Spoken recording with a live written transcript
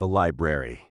The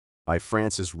Library by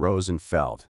Francis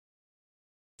Rosenfeld.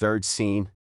 Third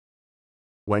scene.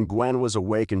 When Gwen was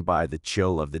awakened by the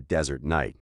chill of the desert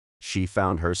night, she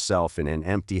found herself in an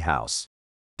empty house,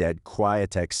 dead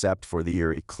quiet except for the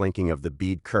eerie clinking of the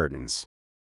bead curtains.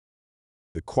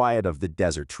 The quiet of the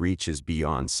desert reaches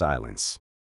beyond silence.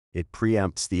 It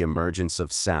preempts the emergence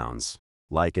of sounds,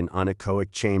 like an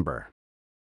anechoic chamber.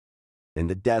 In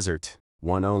the desert,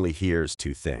 one only hears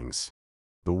two things: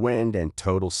 the wind and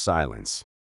total silence.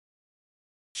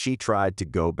 She tried to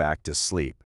go back to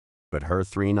sleep, but her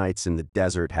 3 nights in the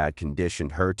desert had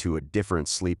conditioned her to a different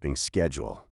sleeping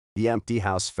schedule. The empty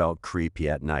house felt creepy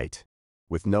at night,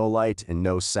 with no light and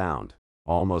no sound,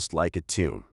 almost like a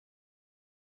tomb.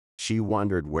 She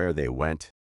wondered where they went,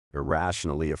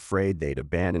 irrationally afraid they'd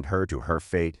abandoned her to her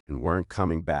fate and weren't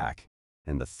coming back,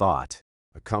 and the thought,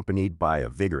 accompanied by a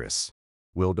vigorous,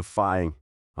 will-defying,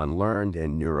 unlearned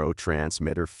and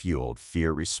neurotransmitter-fueled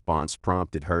fear response,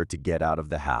 prompted her to get out of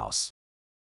the house.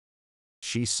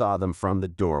 She saw them from the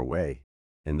doorway,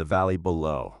 in the valley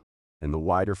below, in the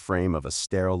wider frame of a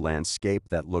sterile landscape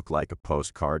that looked like a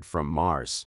postcard from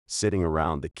Mars, sitting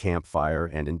around the campfire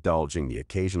and indulging the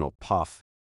occasional puff,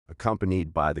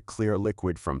 accompanied by the clear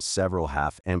liquid from several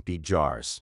half-empty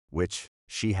jars, which,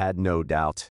 she had no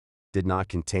doubt, did not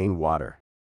contain water.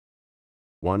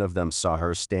 One of them saw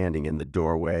her standing in the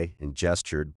doorway and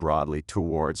gestured broadly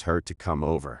towards her to come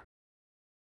over.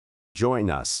 "Join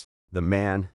us," the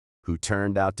man, who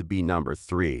turned out to be number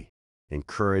 3,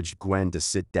 encouraged Gwen to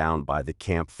sit down by the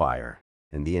campfire,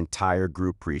 and the entire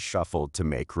group reshuffled to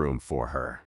make room for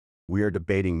her. "We're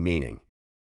debating meaning."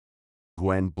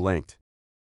 Gwen blinked.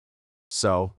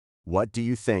 "So, what do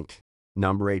you think?"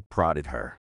 Number 8 prodded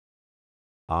her.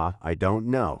 I don't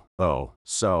know." "Oh,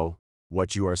 so,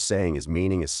 what you are saying is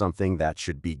meaning is something that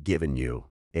should be given you,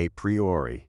 a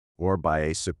priori, or by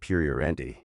a superior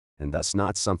entity, and thus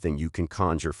not something you can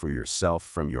conjure for yourself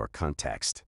from your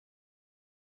context."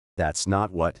 "That's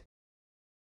not what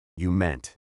you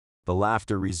meant." The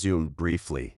laughter resumed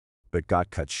briefly, but got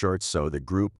cut short so the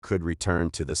group could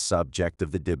return to the subject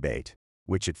of the debate,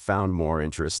 which it found more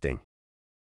interesting.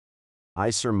 "I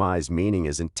surmise meaning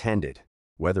is intended,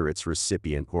 whether its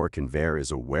recipient or conveyor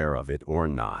is aware of it or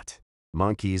not.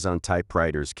 Monkeys on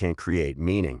typewriters can create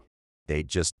meaning, they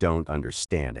just don't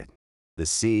understand it. The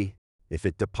sea, if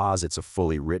it deposits a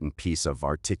fully written piece of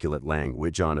articulate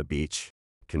language on a beach,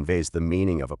 conveys the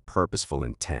meaning of a purposeful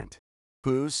intent.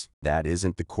 Whose? That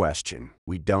isn't the question.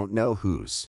 We don't know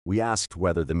whose. We asked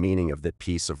whether the meaning of that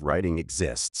piece of writing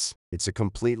exists. It's a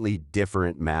completely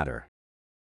different matter."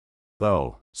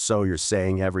 "Oh, so you're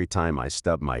saying every time I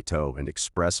stub my toe and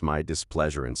express my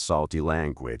displeasure in salty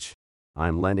language,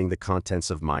 I'm lending the contents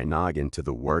of my noggin to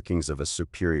the workings of a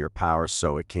superior power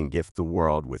so it can gift the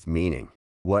world with meaning?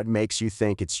 What makes you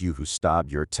think it's you who stubbed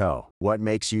your toe? What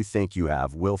makes you think you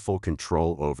have willful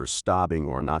control over stubbing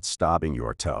or not stubbing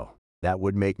your toe? That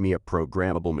would make me a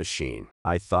programmable machine.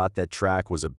 I thought that track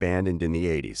was abandoned in the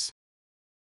 80s.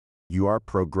 You are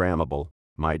programmable,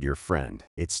 my dear friend.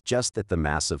 It's just that the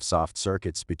massive soft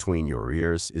circuits between your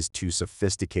ears is too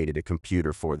sophisticated a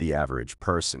computer for the average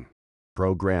person.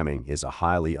 Programming is a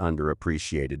highly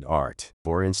underappreciated art.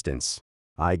 For instance,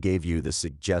 I gave you the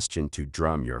suggestion to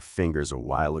drum your fingers a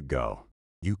while ago.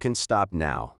 You can stop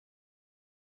now."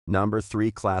 Number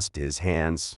 3 clasped his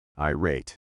hands,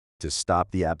 irate, to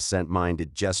stop the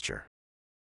absent-minded gesture.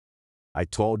 "I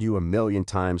told you a million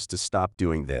times to stop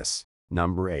doing this."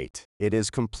 Number 8. "It is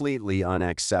completely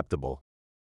unacceptable."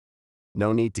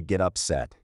 "No need to get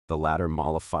upset," the latter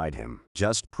mollified him.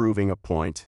 "Just proving a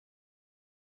point."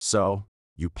 "So,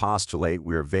 you postulate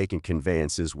we're vacant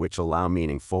conveyances which allow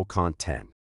meaningful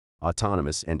content,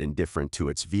 autonomous and indifferent to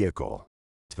its vehicle,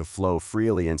 to flow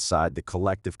freely inside the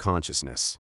collective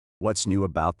consciousness. What's new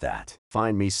about that?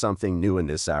 Find me something new in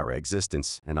this our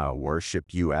existence and I'll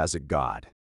worship you as a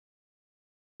god."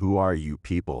 "Who are you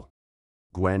people?"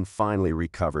 Gwen finally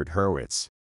recovered her wits,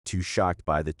 too shocked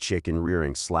by the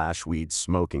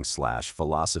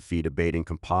chicken-rearing/weed-smoking/philosophy-debating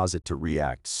composite to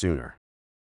react sooner.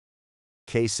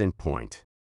 Case in point.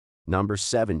 Number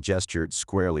 7 gestured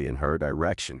squarely in her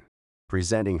direction,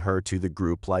 presenting her to the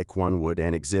group like one would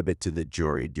an exhibit to the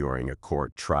jury during a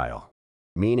court trial.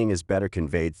 Meaning is better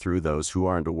conveyed through those who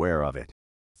aren't aware of it,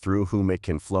 through whom it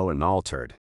can flow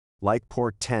unaltered, like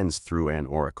portends through an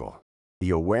oracle. The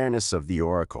awareness of the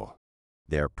oracle,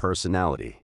 their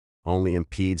personality, only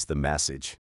impedes the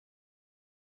message.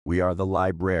 "We are the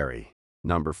library,"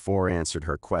 Number 4 answered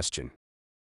her question.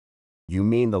 "You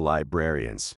mean the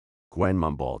librarians," Gwen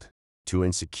mumbled, too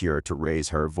insecure to raise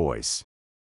her voice.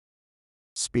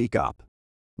 "Speak up,"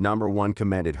 Number 1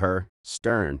 commended her,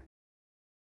 stern.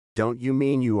 Don't you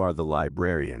mean you are the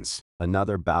librarians?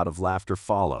 Another bout of laughter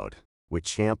followed,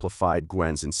 which amplified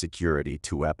Gwen's insecurity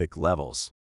to epic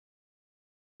levels.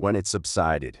 When it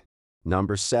subsided,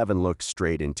 number 7 looked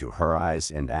straight into her eyes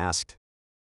and asked,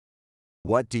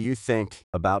 "What do you think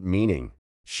about meaning?"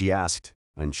 she asked,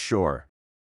 unsure.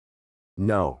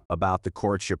 "No, about the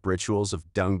courtship rituals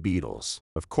of dung beetles.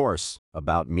 Of course,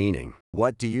 about meaning.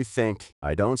 What do you think?"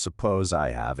 "I don't suppose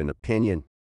I have an opinion."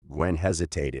 Gwen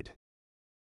hesitated.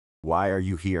 "Why are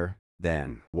you here,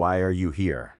 then? Why are you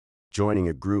here? Joining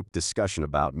a group discussion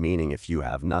about meaning if you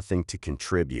have nothing to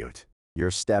contribute?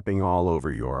 You're stepping all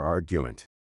over your argument."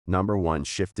 Number 1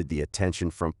 shifted the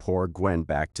attention from poor Gwen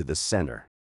back to the center,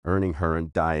 earning her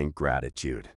undying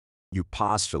gratitude. "You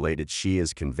postulated she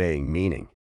is conveying meaning,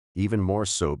 even more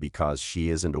so because she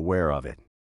isn't aware of it.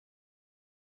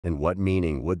 And what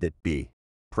meaning would that be?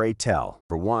 Pray tell."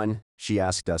 "For one, she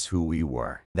asked us who we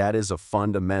were. That is a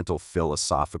fundamental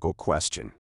philosophical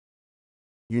question.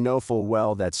 You know full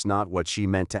well that's not what she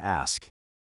meant to ask.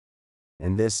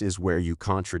 And this is where you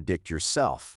contradict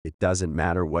yourself. It doesn't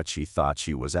matter what she thought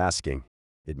she was asking.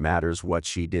 It matters what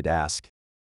she did ask."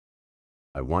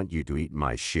 "I want you to eat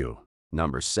my shoe,"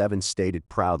 number 7 stated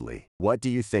proudly. "What do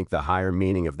you think the higher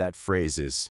meaning of that phrase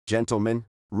is?" "Gentlemen,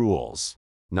 rules."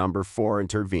 Number 4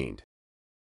 intervened.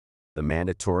 The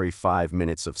mandatory 5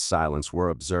 minutes of silence were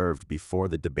observed before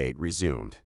the debate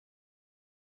resumed.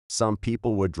 Some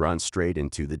people would run straight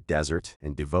into the desert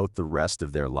and devote the rest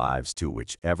of their lives to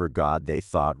whichever god they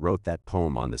thought wrote that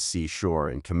poem on the seashore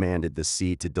and commanded the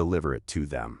sea to deliver it to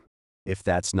them. If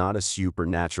that's not a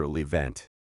supernatural event,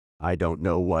 I don't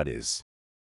know what is.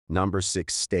 Number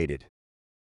 6 stated.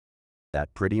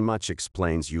 That pretty much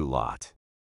explains you lot.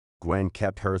 Gwen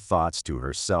kept her thoughts to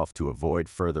herself to avoid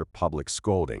further public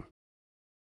scolding.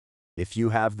 If you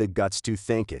have the guts to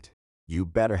think it, you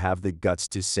better have the guts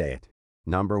to say it.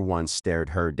 Number 1 stared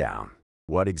her down.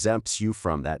 What exempts you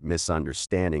from that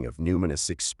misunderstanding of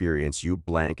numinous experience you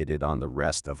blanketed on the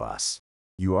rest of us?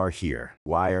 You are here.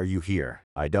 Why are you here?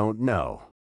 I don't know.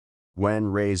 Gwen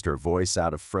raised her voice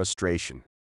out of frustration.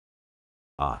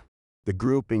 Ah. The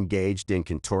group engaged in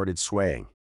contorted swaying,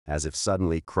 as if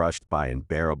suddenly crushed by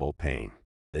unbearable pain.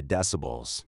 The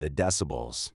decibels.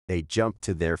 They jumped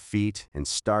to their feet and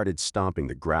started stomping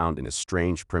the ground in a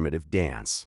strange primitive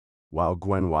dance, while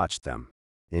Gwen watched them,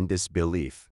 in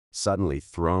disbelief, suddenly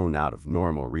thrown out of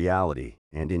normal reality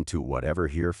and into whatever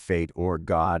here fate or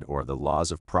God or the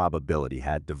laws of probability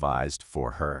had devised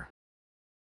for her.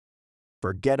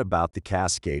 Forget about the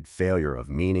cascade failure of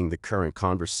meaning the current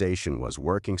conversation was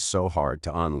working so hard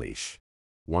to unleash.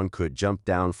 One could jump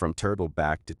down from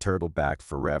turtleback to turtleback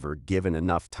forever given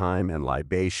enough time and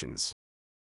libations.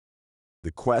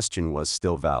 The question was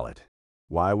still valid.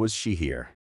 Why was she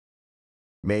here?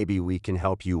 Maybe we can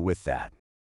help you with that,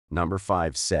 number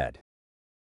 5 said.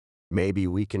 Maybe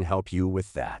we can help you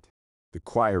with that, the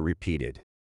choir repeated.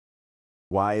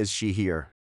 Why is she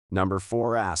here? Number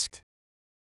 4 asked.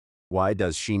 Why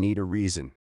does she need a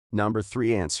reason? Number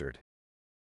 3 answered.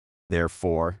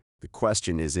 Therefore, the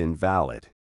question is invalid,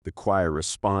 the choir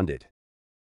responded.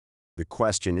 The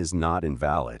question is not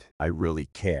invalid. I really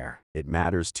care. It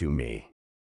matters to me.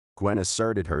 Gwen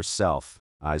asserted herself,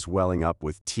 eyes welling up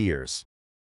with tears.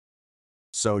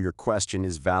 So your question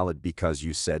is valid because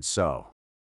you said so.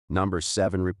 Number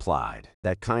 7 replied.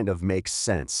 That kind of makes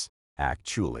sense,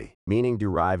 actually. Meaning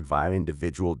derived via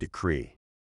individual decree.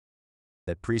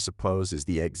 That presupposes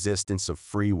the existence of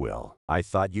free will. I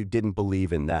thought you didn't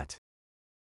believe in that.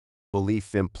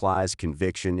 Belief implies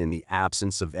conviction in the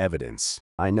absence of evidence.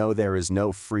 I know there is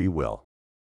no free will.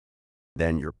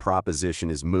 Then your proposition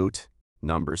is moot,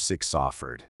 number 6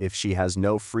 offered. If she has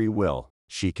no free will,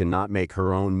 she cannot make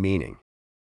her own meaning.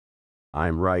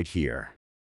 I'm right here.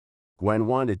 Gwen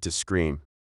wanted to scream,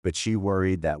 but she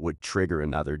worried that would trigger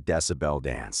another decibel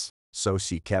dance, so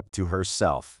she kept to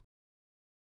herself.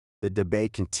 The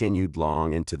debate continued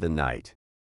long into the night,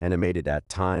 animated at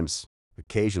times,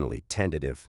 occasionally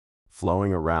tentative,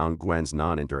 flowing around Gwen's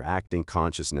non-interacting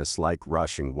consciousness like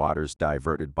rushing waters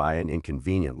diverted by an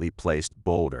inconveniently placed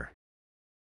boulder.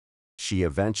 She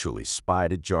eventually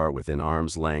spied a jar within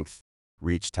arm's length,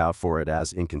 reached out for it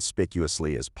as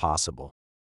inconspicuously as possible,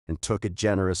 and took a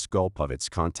generous gulp of its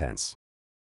contents.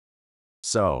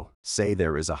 So, say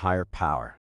there is a higher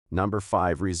power. Number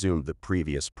 5 resumed the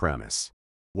previous premise.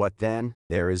 What then?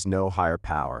 There is no higher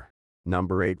power.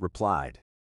 Number 8 replied.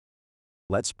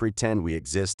 Let's pretend we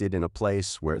existed in a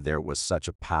place where there was such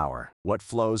a power. What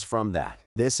flows from that?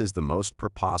 This is the most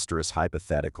preposterous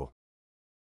hypothetical.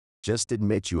 Just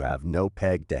admit you have no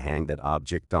peg to hang that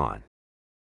object on.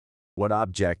 What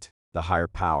object? The higher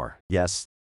power. Yes.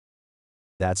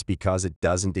 That's because it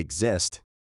doesn't exist.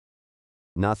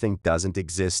 Nothing doesn't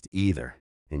exist either,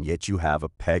 and yet you have a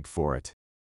peg for it.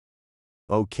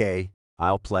 Okay,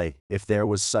 I'll play. If there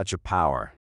was such a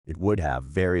power, it would have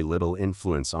very little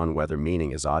influence on whether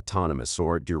meaning is autonomous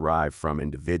or derived from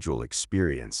individual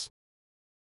experience.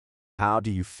 How do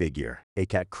you figure? A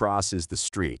cat crosses the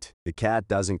street. The cat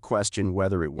doesn't question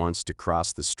whether it wants to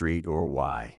cross the street or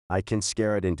why. I can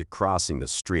scare it into crossing the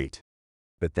street.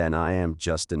 But then I am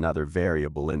just another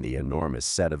variable in the enormous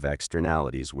set of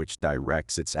externalities which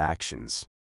directs its actions.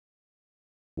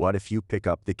 What if you pick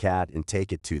up the cat and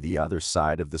take it to the other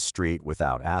side of the street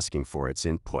without asking for its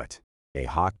input? A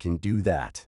hawk can do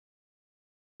that.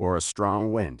 Or a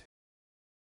strong wind.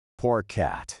 Poor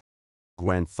cat,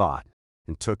 Gwen thought,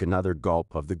 and took another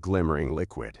gulp of the glimmering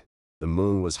liquid. The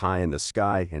moon was high in the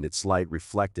sky, and its light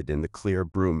reflected in the clear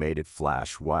brew made it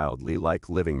flash wildly like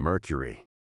living mercury.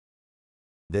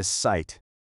 This sight,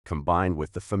 combined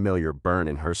with the familiar burn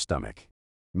in her stomach,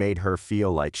 made her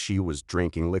feel like she was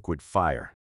drinking liquid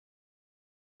fire.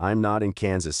 I'm not in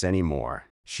Kansas anymore,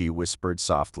 she whispered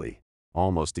softly,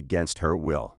 almost against her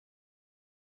will.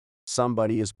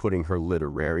 Somebody is putting her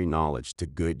literary knowledge to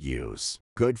good use.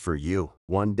 Good for you.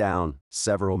 1 down,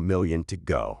 several million to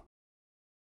go.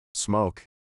 Smoke,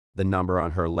 the number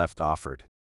on her left offered.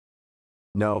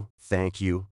 No, thank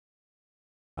you.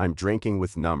 I'm drinking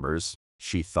with numbers,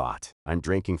 she thought. I'm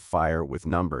drinking fire with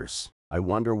numbers. I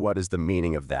wonder what is the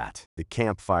meaning of that. The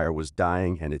campfire was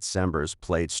dying and its embers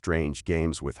played strange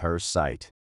games with her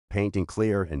sight, painting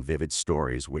clear and vivid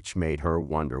stories which made her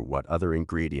wonder what other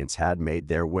ingredients had made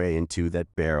their way into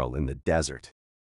that barrel in the desert.